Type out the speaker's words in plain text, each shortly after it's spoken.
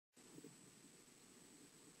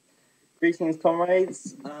Greetings,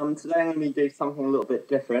 comrades. Today I'm going to do something a little bit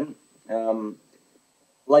different.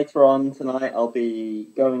 Later on tonight, I'll be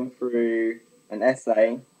going through an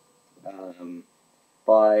essay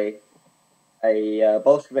by a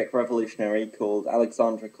Bolshevik revolutionary called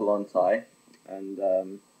Alexandra Kollontai,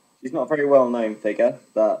 and she's not a very well-known figure,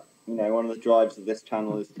 but one of the drives of this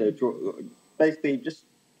channel is to basically just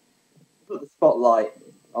put the spotlight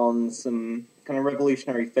on some kind of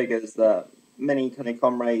revolutionary figures that many kind of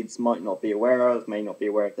comrades might not be aware of, may not be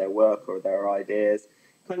aware of their work or their ideas,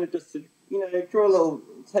 kind of just to,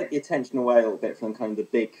 take the attention away a little bit from kind of the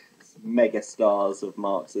big mega stars of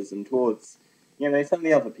Marxism towards, some of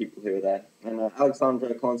the other people who are there. And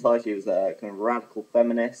Alexandra Kollontai, she was a kind of radical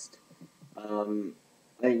feminist.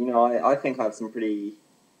 I think I have some pretty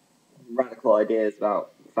radical ideas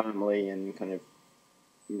about family and kind of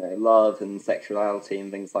love and sexuality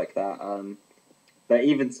and things like that. But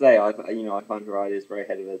even today, I find her ideas very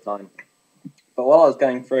ahead of her time. But while I was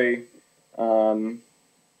going through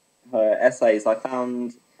her essays, I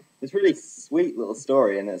found this really sweet little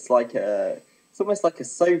story, and it's almost like a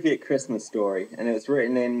Soviet Christmas story, and it was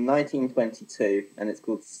written in 1922, and it's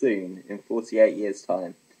called Soon, in 48 years'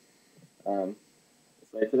 time. So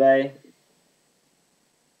today,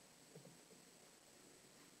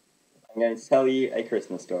 I'm going to tell you a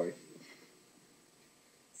Christmas story.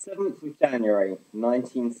 7th of January,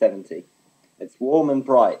 1970. It's warm and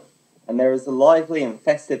bright, and there is a lively and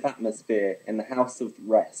festive atmosphere in the House of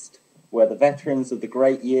Rest, where the veterans of the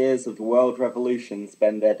great years of the World Revolution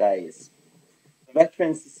spend their days. The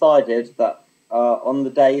veterans decided that on the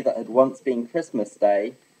day that had once been Christmas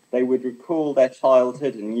Day, they would recall their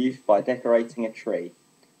childhood and youth by decorating a tree.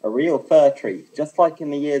 A real fir tree, just like in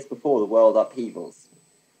the years before the world upheavals.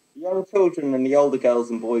 The young children and the older girls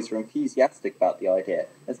and boys were enthusiastic about the idea,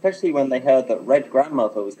 especially when they heard that Red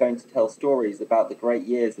Grandmother was going to tell stories about the great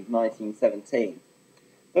years of 1917.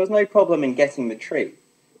 There was no problem in getting the tree.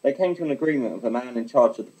 They came to an agreement with a man in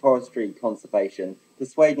charge of the forestry conservation,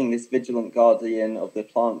 persuading this vigilant guardian of the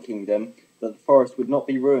plant kingdom that the forest would not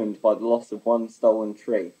be ruined by the loss of one stolen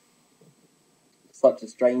tree. Such a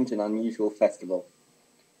strange and unusual festival.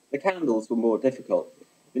 The candles were more difficult.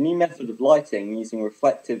 The new method of lighting, using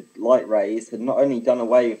reflective light rays, had not only done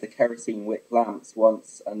away with the kerosene-wick lamps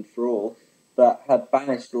once and for all, but had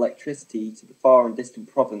banished electricity to the far and distant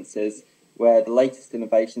provinces where the latest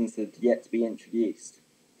innovations had yet to be introduced.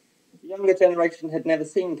 The younger generation had never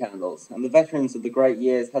seen candles, and the veterans of the great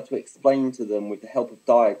years had to explain to them with the help of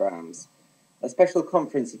diagrams. A special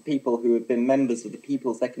conference of people who had been members of the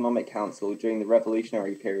People's Economic Council during the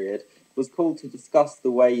revolutionary period was called to discuss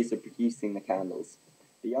the ways of producing the candles.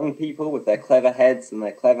 The young people, with their clever heads and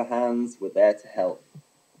their clever hands, were there to help.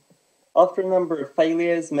 After a number of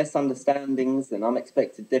failures, misunderstandings, and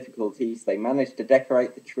unexpected difficulties, they managed to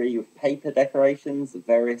decorate the tree with paper decorations of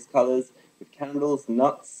various colours, with candles,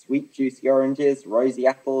 nuts, sweet juicy oranges, rosy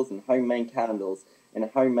apples, and homemade candles in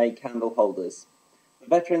homemade candle holders. The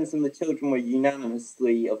veterans and the children were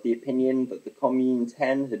unanimously of the opinion that the Commune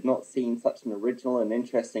 10 had not seen such an original and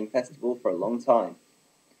interesting festival for a long time.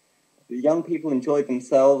 The young people enjoyed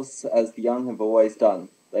themselves as the young have always done.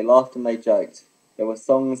 They laughed and they joked. There were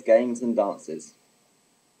songs, games, and dances.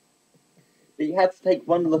 But you had to take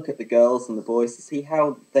one look at the girls and the boys to see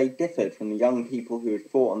how they differed from the young people who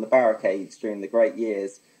had fought on the barricades during the great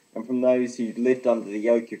years, and from those who lived under the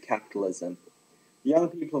yoke of capitalism. The young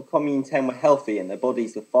people of Commune 10 were healthy, and their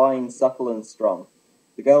bodies were fine, supple, and strong.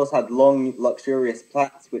 The girls had long, luxurious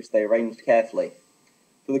plaits, which they arranged carefully.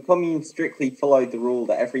 For the Commune strictly followed the rule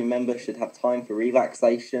that every member should have time for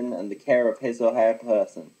relaxation and the care of his or her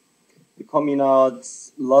person. The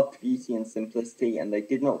communards loved beauty and simplicity, and they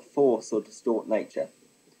did not force or distort nature.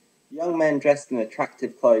 The young men dressed in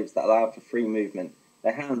attractive clothes that allowed for free movement.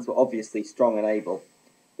 Their hands were obviously strong and able.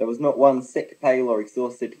 There was not one sick, pale, or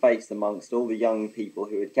exhausted face amongst all the young people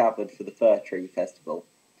who had gathered for the Fir Tree Festival.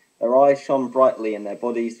 Their eyes shone brightly, and their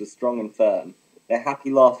bodies were strong and firm. Their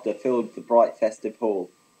happy laughter filled the bright festive hall,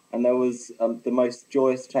 and there was the most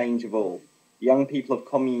joyous change of all. The young people of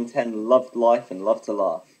Commune 10 loved life and loved to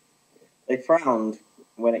laugh. They frowned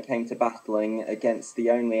when it came to battling against the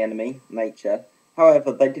only enemy, nature.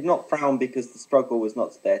 However, they did not frown because the struggle was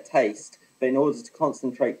not to their taste, but in order to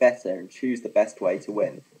concentrate better and choose the best way to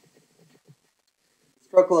win. The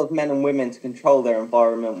struggle of men and women to control their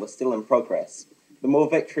environment was still in progress. The more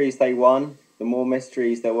victories they won, the more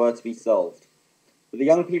mysteries there were to be solved. But the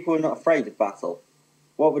young people were not afraid of battle.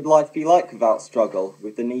 What would life be like without struggle,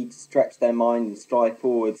 with the need to stretch their mind and strive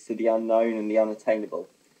forwards to the unknown and the unattainable?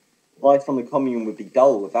 Life on the commune would be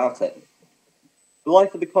dull without it. The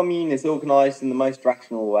life of the commune is organised in the most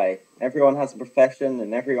rational way. Everyone has a profession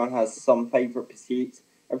and everyone has some favourite pursuit.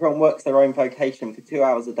 Everyone works their own vocation for 2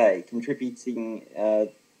 hours a day, contributing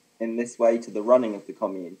in this way to the running of the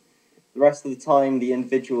commune. The rest of the time, the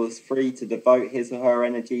individual is free to devote his or her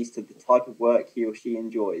energies to the type of work he or she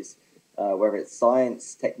enjoys, whether it's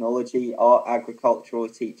science, technology, art, agriculture, or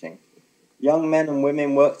teaching. Young men and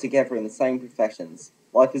women work together in the same professions.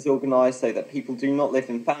 Life is organised so that people do not live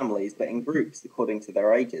in families but in groups according to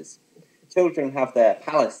their ages. Children have their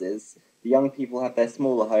palaces, the young people have their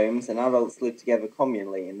smaller homes, and adults live together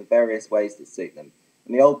communally in the various ways that suit them,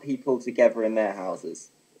 and the old people together in their houses.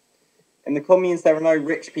 In the communes there are no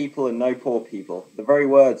rich people and no poor people. The very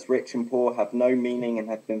words rich and poor have no meaning and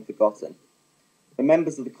have been forgotten. The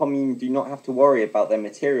members of the commune do not have to worry about their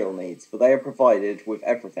material needs, for they are provided with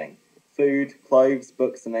everything: food, clothes,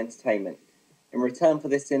 books, and entertainment. In return for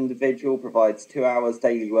this, individual provides 2 hours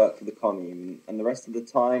daily work for the commune, and the rest of the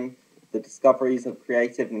time, the discoveries of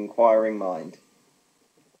creative and inquiring mind.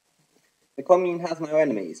 The commune has no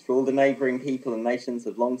enemies, for all the neighbouring people and nations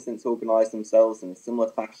have long since organised themselves in a similar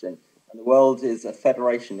fashion, and the world is a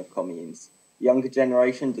federation of communes. The younger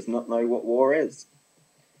generation does not know what war is.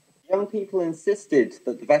 Young people insisted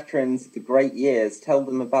that the veterans of the great years tell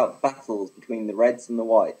them about battles between the Reds and the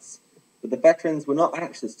Whites. But the veterans were not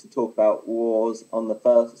anxious to talk about wars on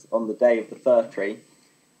the day of the fir tree.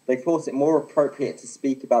 They thought it more appropriate to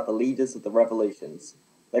speak about the leaders of the revolutions.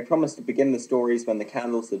 They promised to begin the stories when the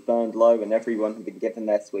candles had burned low and everyone had been given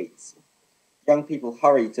their sweets. Young people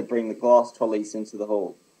hurried to bring the glass trolleys into the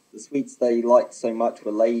hall. The sweets they liked so much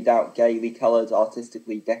were laid out gaily coloured,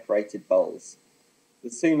 artistically decorated bowls.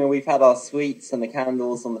 The sooner we've had our sweets and the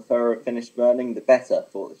candles on the fir have finished burning, the better,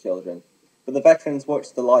 thought the children. But the veterans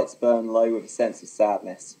watched the lights burn low with a sense of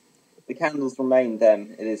sadness. The candles remained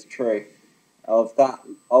them, it is true, of that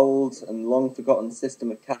old and long-forgotten system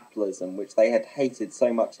of capitalism which they had hated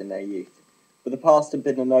so much in their youth. But the past had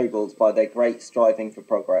been ennobled by their great striving for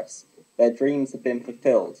progress. Their dreams had been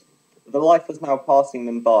fulfilled. But the life was now passing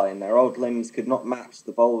them by, and their old limbs could not match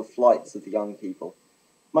the bold flights of the young people.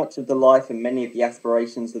 Much of the life and many of the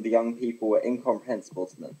aspirations of the young people were incomprehensible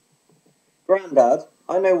to them. "Grandad,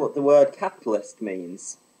 I know what the word capitalist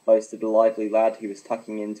means," boasted a lively lad who was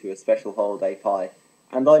tucking into a special holiday pie,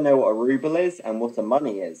 "and I know what a rouble is and what a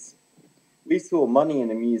money is." "We saw money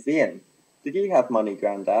in a museum. Did you have money,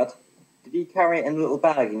 Grandad? Did you carry it in a little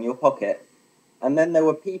bag in your pocket? And then there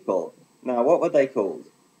were people. Now, what were they called?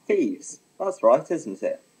 Thieves. That's right, isn't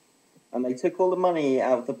it? And they took all the money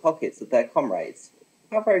out of the pockets of their comrades.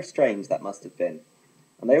 How very strange that must have been."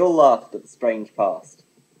 And they all laughed at the strange past.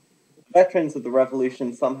 The veterans of the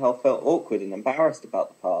revolution somehow felt awkward and embarrassed about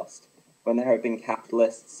the past, when there had been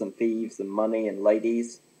capitalists and thieves and money and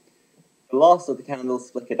ladies. The last of the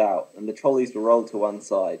candles flickered out, and the trolleys were rolled to one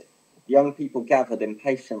side. The young people gathered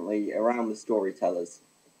impatiently around the storytellers.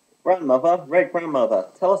 "Grandmother, Red Grandmother,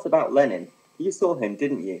 tell us about Lenin. You saw him,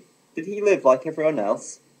 didn't you? Did he live like everyone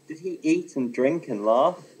else? Did he eat and drink and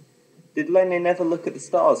laugh? Did Lenin ever look at the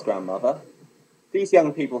stars, Grandmother?" These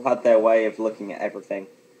young people had their way of looking at everything.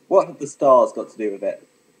 What had the stars got to do with it?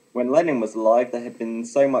 When Lenin was alive, there had been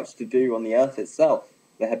so much to do on the earth itself.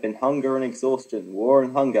 There had been hunger and exhaustion, war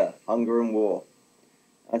and hunger and war.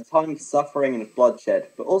 A time of suffering and of bloodshed,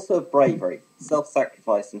 but also of bravery,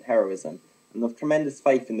 self-sacrifice and heroism, and of tremendous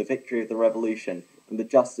faith in the victory of the revolution and the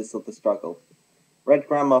justice of the struggle. Red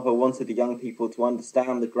Grandmother wanted the young people to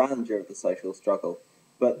understand the grandeur of the social struggle,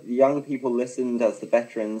 but the young people listened as the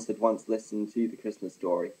veterans had once listened to the Christmas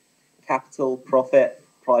story. Capital, profit,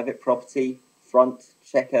 private property, front,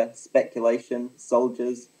 checker, speculation,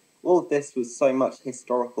 soldiers, all of this was so much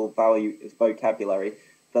historical vocabulary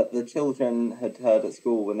that the children had heard at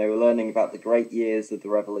school when they were learning about the great years of the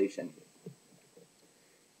revolution.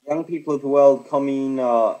 Young people of the world commune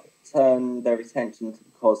turn their attention to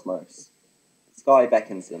the cosmos. The sky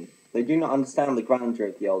beckons them. They do not understand the grandeur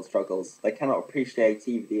of the old struggles. They cannot appreciate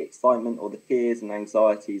either the excitement or the fears and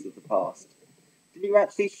anxieties of the past. Did you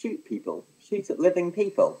actually shoot people? Shoot at living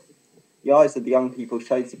people? The eyes of the young people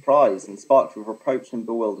showed surprise and sparked with reproach and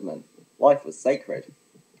bewilderment. Life was sacred.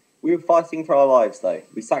 "We were fighting for our lives, though.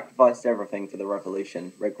 We sacrificed everything for the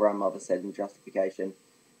revolution," Red Grandmother said in justification.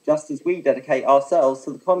 "Just as we dedicate ourselves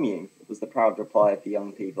to the commune," was the proud reply of the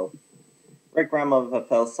young people. Red Grandmother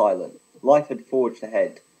fell silent. Life had forged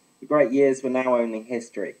ahead. The great years were now only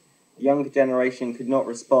history. The younger generation could not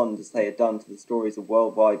respond as they had done to the stories of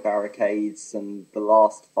worldwide barricades and the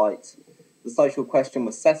last fight. The social question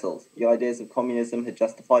was settled. The ideas of communism had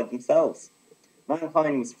justified themselves.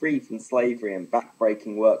 Mankind was free from slavery and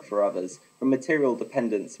back-breaking work for others, from material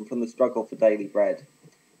dependence and from the struggle for daily bread.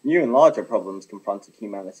 New and larger problems confronted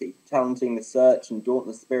humanity, challenging the search and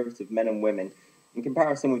dauntless spirit of men and women. In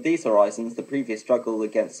comparison with these horizons, the previous struggle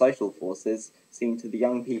against social forces seemed to the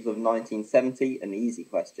young people of 1970 an easy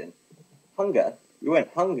question. Hunger? You went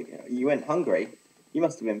hungry? You went hungry? You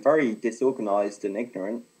must have been very disorganized and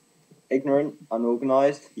ignorant. Ignorant,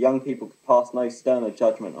 unorganized, young people could pass no sterner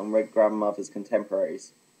judgment on Red Grandmother's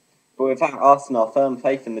contemporaries. But without us and our firm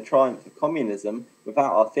faith in the triumph of communism,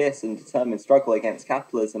 without our fierce and determined struggle against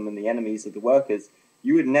capitalism and the enemies of the workers,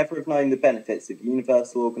 you would never have known the benefits of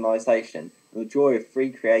universal organisation and the joy of free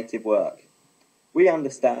creative work. We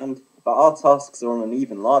understand, but our tasks are on an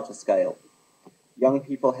even larger scale. Young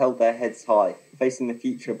people held their heads high, facing the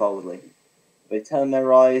future boldly. They turned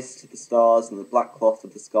their eyes to the stars and the black cloth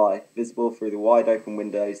of the sky, visible through the wide open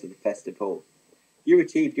windows of the festive hall. You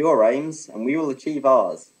achieved your aims, and we will achieve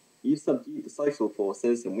ours. You subdue the social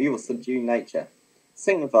forces, and we will subdue nature.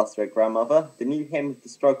 Sing with us, Red Grandmother, the new hymn of the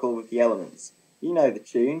struggle with the elements. You know the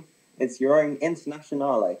tune. It's your own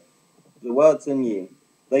Internationale. The words are new.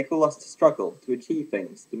 They call us to struggle, to achieve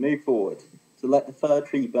things, to move forward, to let the fir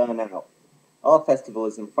tree burn out. Our festival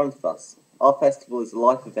is in front of us. Our festival is a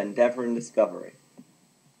life of endeavour and discovery.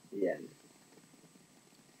 The end.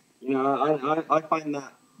 You know, I find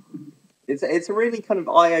that it's a really kind of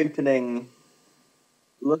eye-opening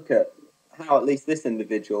look at how at least this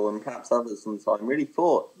individual and perhaps others from the time really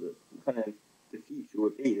thought that kind of the future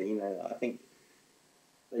would be. You know, I think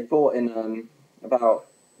they thought in about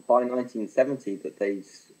by 1970 that they'd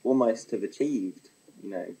almost have achieved, you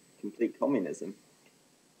know, complete communism,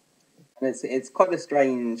 and it's quite a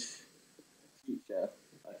strange future,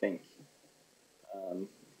 I think,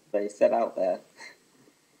 they set out there.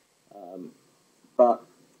 But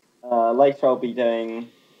later I'll be doing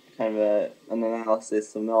kind of an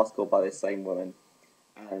analysis of an article by this same woman,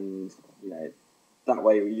 and you know that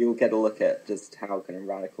way you'll get a look at just how kind of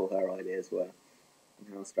radical her ideas were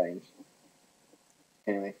and how strange.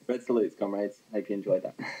 Anyway, red salutes, comrades. Hope you enjoyed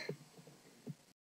that.